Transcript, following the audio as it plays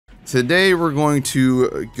Today we're going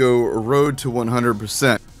to go road to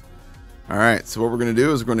 100%. Alright, so what we're going to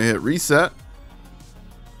do is we're going to hit reset.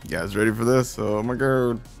 You guys ready for this? Oh my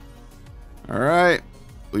god. Alright,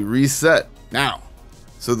 we reset now.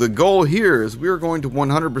 So the goal here is we are going to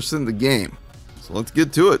 100% the game. So let's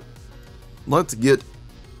get to it. Let's get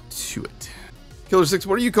to it. Killer 6,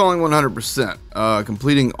 what are you calling 100%?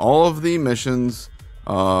 Completing all of the missions,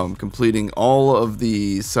 completing all of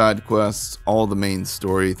the side quests, all the main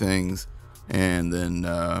story things, and then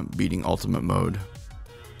beating ultimate mode.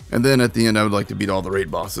 And then at the end I would like to beat all the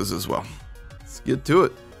raid bosses as well. Let's get to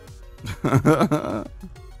it.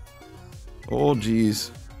 Oh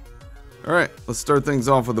geez. Alright, let's start things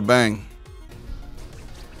off with a bang.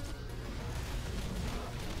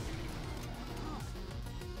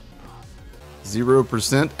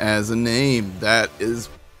 %, as a name. That is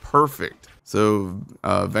perfect. So,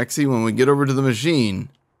 Vexy, when we get over to the machine,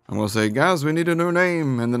 I'm going to say, guys, we need a new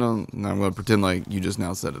name. And then I'm going to pretend like you just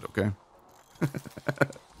now said it, okay?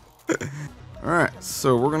 Alright,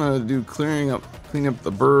 so we're going to do clean up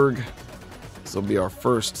the Berg. This will be our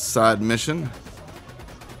first side mission.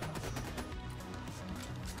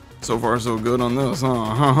 So far, so good on this,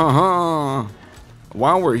 huh?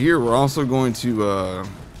 While we're here, we're also going to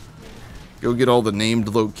go get all the named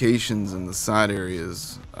locations in the side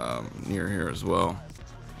areas near here as well.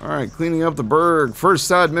 Alright, cleaning up the Berg. First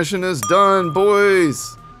side mission is done,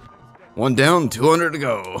 boys. 1 down, 200 to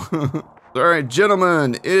go. Alright,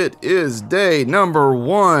 gentlemen, it is day number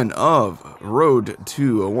 1 of Road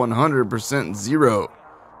to a 100% Zero.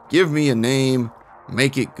 Give me a name,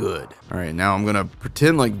 make it good. Alright, now I'm gonna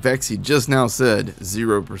pretend like Vexy just now said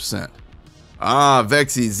 0%. Ah,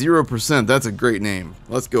 Vexy, 0%, that's a great name.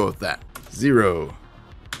 Let's go with that.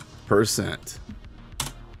 0%.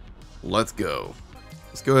 Let's go.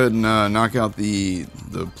 Let's go ahead and knock out the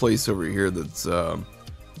place over here that's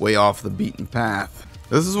way off the beaten path.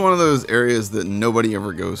 This is one of those areas that nobody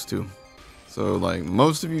ever goes to. So like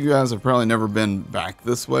most of you guys have probably never been back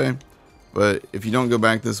this way, but if you don't go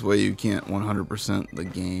back this way, you can't 100% the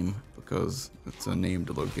game because it's a named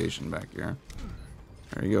location back here.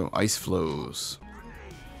 There you go, ice flows.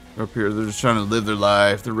 Up here, they're just trying to live their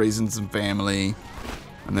life. They're raising some family,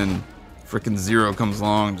 and then frickin' Zero comes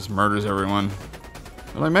along and just murders everyone.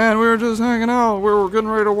 They're like, man, we were just hanging out. We were getting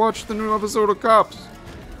ready to watch the new episode of Cops.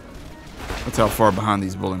 That's how far behind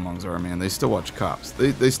these bullywugs are, man. They still watch Cops.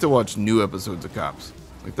 They still watch new episodes of Cops.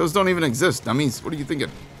 Like, those don't even exist. I mean, what are you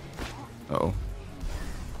thinking? Uh-oh.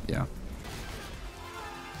 Yeah.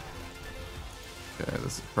 Okay,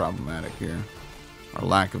 this is problematic here. Our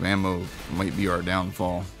lack of ammo might be our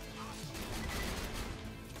downfall.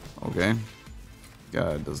 Okay.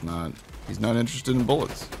 God does not... He's not interested in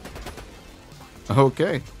bullets.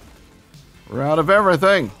 Okay. We're out of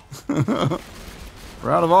everything.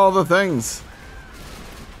 We're out of all the things.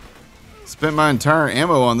 Spent my entire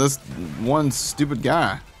ammo on this one stupid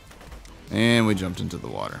guy. And we jumped into the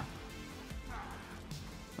water.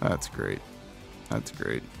 That's great. That's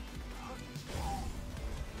great.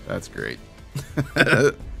 That's great.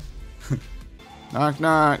 Knock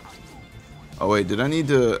knock. Oh wait, I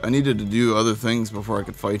needed to do other things before I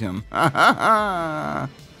could fight him. I'm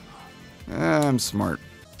smart.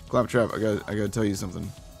 Claptrap, I gotta tell you something.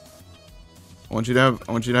 I want you to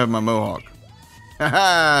have my mohawk.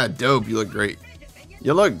 Haha, dope, you look great.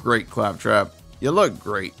 You look great, Claptrap. You look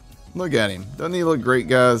great. Look at him. Doesn't he look great,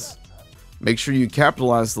 guys? Make sure you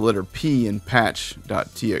capitalize the letter P in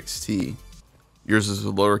patch.txt. Yours is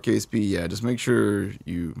with lowercase p. Yeah, just make sure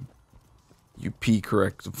you p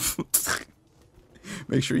correct.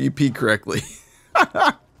 Make sure you p correctly.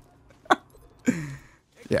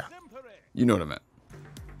 Yeah, you know what I meant.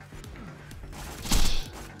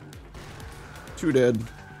 2 dead.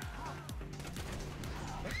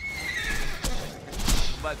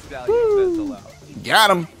 Woo.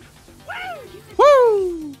 Got him.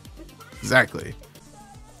 Woo! Exactly.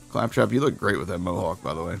 Claptrap, you look great with that mohawk,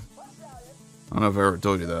 by the way. I don't know if I ever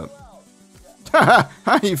told you that.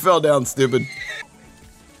 Haha! You fell down, stupid.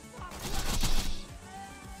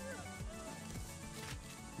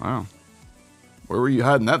 Wow. Where were you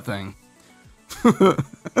hiding that thing?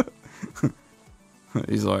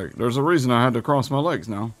 He's like, there's a reason I had to cross my legs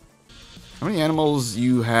now. How many animals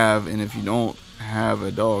you have, and if you don't have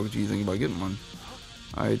a dog, do you think about getting one?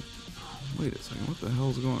 Wait a second, what the hell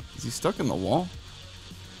is going on? Is he stuck in the wall?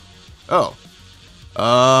 Oh.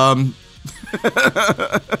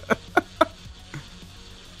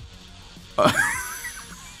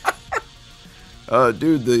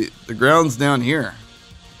 Dude, the ground's down here.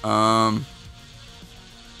 Alright,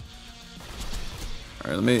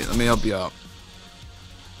 let me help you out.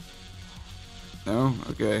 No?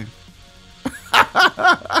 Okay.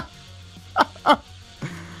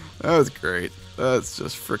 That was great. That's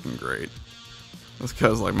just freaking great. This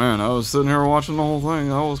guy's like, man, I was sitting here watching the whole thing.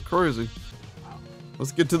 That was crazy.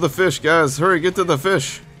 Let's get to the fish, guys. Hurry, get to the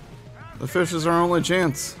fish. The fish is our only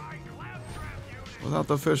chance. Without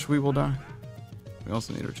the fish, we will die. We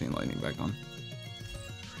also need our chain lightning back on.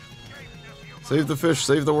 Save the fish,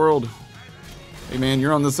 save the world. Hey man,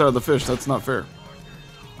 you're on this side of the fish. That's not fair.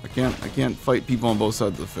 I can't fight people on both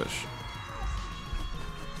sides of the fish.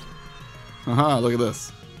 Haha, look at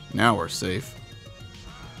this. Now we're safe.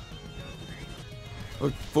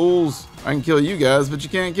 Look, fools. I can kill you guys, but you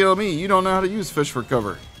can't kill me. You don't know how to use fish for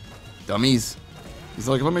cover. Dummies. He's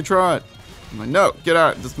like, let me try it. I'm like, no, get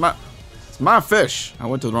out. It's my fish. I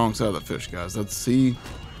went to the wrong side of the fish, guys. That's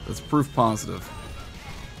proof positive.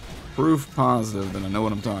 Proof positive that I know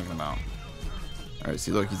what I'm talking about. Alright,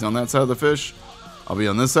 see, look, he's on that side of the fish. I'll be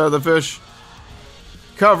on this side of the fish.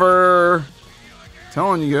 Cover!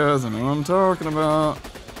 Telling you guys, I know what I'm talking about.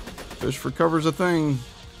 Fish for cover's a thing.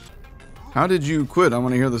 How did you quit? I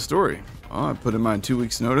want to hear the story. Well, I put in my 2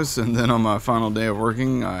 weeks notice, and then on my final day of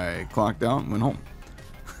working, I clocked out and went home.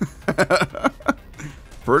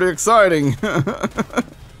 Pretty exciting.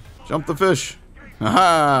 Jump the fish.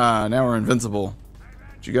 Aha! Now we're invincible.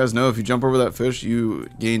 Did you guys know if you jump over that fish, you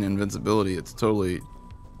gain invincibility? It's totally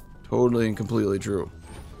and completely true.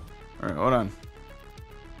 Alright, hold on.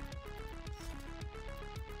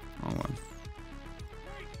 Wrong one.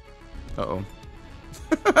 Uh-oh.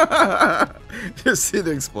 Just see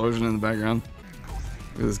the explosion in the background.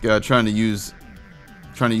 Look at this guy trying to use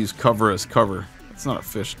cover as cover. It's not a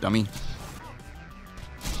fish, dummy.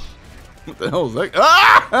 What the hell is that?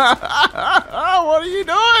 Ah! What are you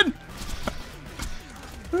doing?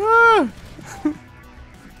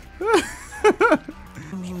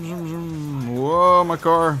 Whoa, my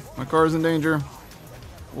car. My car's in danger.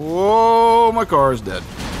 Whoa, my car's dead.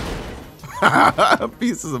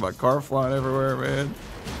 Pieces of my car flying everywhere, man.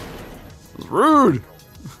 It was rude.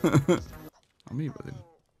 I'll meet with him.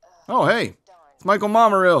 Oh, hey. It's Michael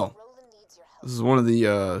Mommeril. This is one of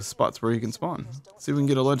the spots where he can spawn. Let's see if we can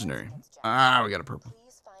get a legendary. Ah, we got a purple.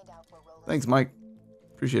 Thanks, Mike.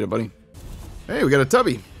 Appreciate it, buddy. Hey, we got a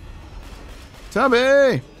Tubby.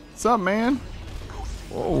 Tubby! What's up, man?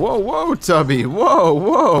 Whoa, whoa, whoa, Tubby. Whoa,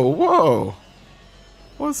 whoa, whoa.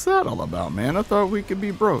 What's that all about, man? I thought we could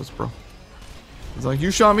be bros, bro. It's like,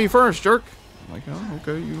 you shot me first, jerk. I'm like, oh,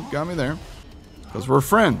 okay, you got me there. Because we're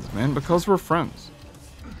friends, man. Because we're friends.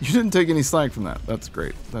 You didn't take any slack from that. That's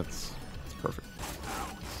great. That's perfect.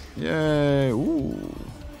 Yay. Ooh.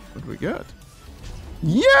 What do we got?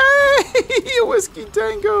 Yay! A whiskey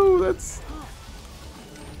tango. That's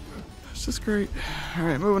just great.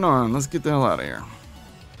 Alright, moving on. Let's get the hell out of here.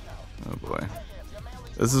 Oh boy.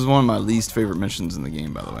 This is one of my least favorite missions in the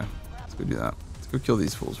game, by the way. Let's go do that. Let's go kill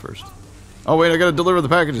these fools first. Oh wait, I gotta deliver the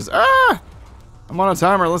packages. Ah! I'm on a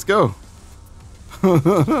timer. Let's go.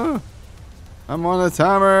 I'm on a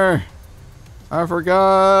timer. I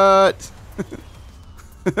forgot.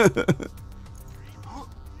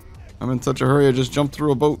 I'm in such a hurry, I just jumped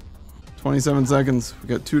through a boat. 27 seconds. We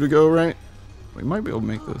got 2 to go, right? We might be able to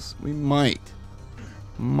make this. We might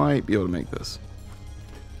be able to make this.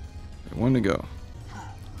 Okay, 1 to go.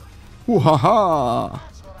 Ooh, ha ha!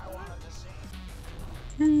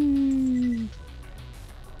 I'm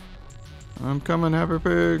coming, Happy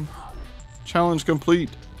Pig. Challenge complete.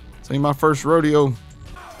 This ain't my first rodeo.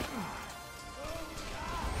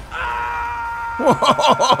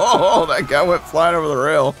 Whoa! That guy went flying over the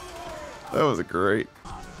rail. That was great.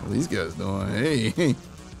 What are these guys doing? Hey,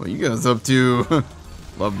 what you guys up to?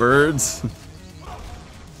 Lovebirds?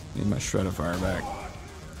 Need my shredder fire back.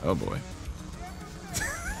 Oh boy.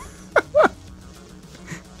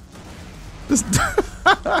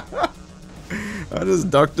 I just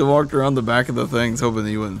ducked and walked around the back of the things hoping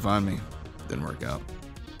that you wouldn't find me. Didn't work out.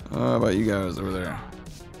 How about you guys over there?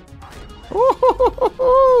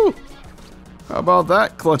 Ooh, how about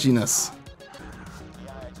that clutchiness?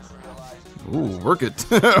 Ooh, work it.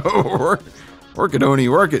 work it, Oni,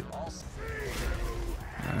 work it.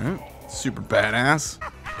 Alright, super badass.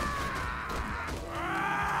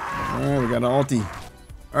 Alright, we got an ulti.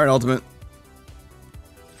 Alright, ultimate.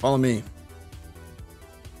 Follow me.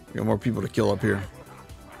 We got more people to kill up here.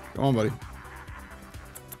 Come on, buddy.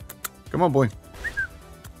 Come on, boy.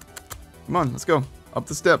 Come on, let's go. Up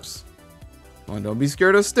the steps. Come on, don't be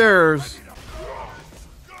scared of stairs.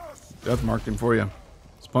 Death marked him for you.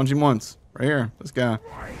 Let's punch him once. Right here. This guy.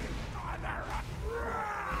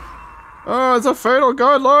 Oh, it's a fatal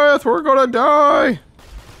Godlith. We're gonna die.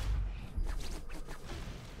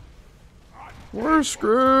 We're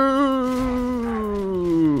screwed.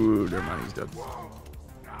 he's dead.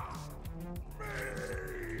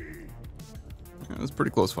 Yeah, it was a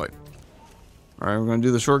pretty close fight. Alright, we're gonna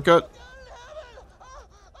do the shortcut.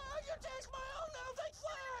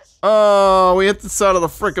 Oh, we hit the side of the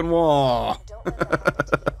freaking wall.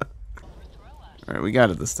 Alright, we got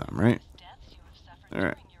it this time, right?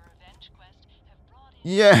 Alright.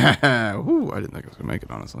 Yeah! Woo, I didn't think I was gonna make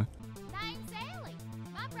it, honestly.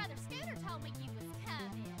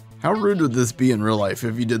 How rude would this be in real life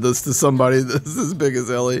if you did this to somebody that's as big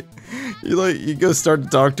as Ellie? You go start to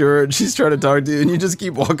talk to her and she's trying to talk to you and you just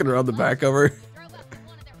keep walking around the back of her.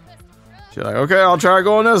 She's like, okay, I'll try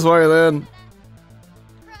going this way then.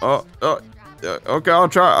 Okay,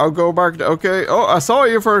 I'll go back to, okay. Oh, I saw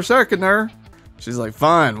you for a second there. She's like,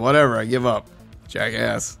 fine, whatever, I give up.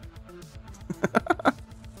 Jackass.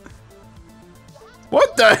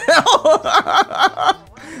 What the hell?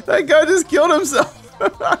 That guy just killed himself.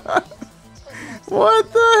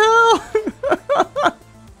 What the hell?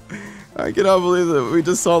 I cannot believe that we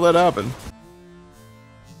just saw that happen.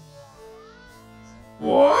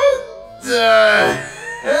 What the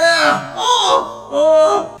hell?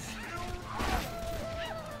 Oh.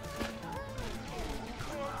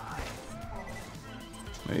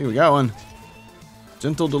 Hey, we got one.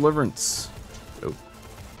 Gentle deliverance. Oh.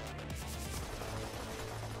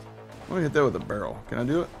 Let me hit that with a barrel. Can I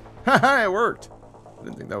do it? Haha, it worked. I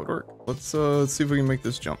didn't think that would work. Let's see if we can make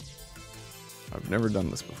this jump. I've never done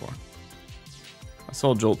this before. I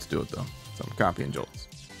saw Jolts do it though, so I'm copying Jolts.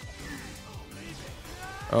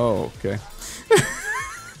 Oh, okay.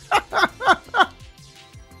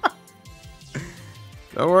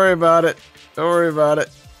 Don't worry about it. Don't worry about it.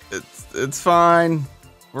 It's fine.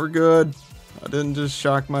 We're good. I didn't just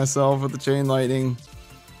shock myself with the chain lightning.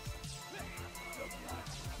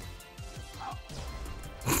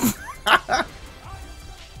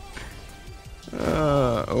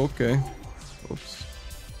 Okay. Oops.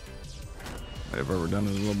 I've ever done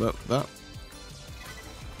it a little bit. That.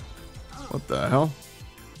 What the hell?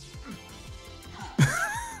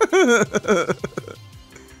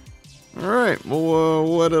 Alright,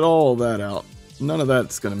 we'll edit all that out. None of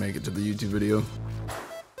that's gonna make it to the YouTube video.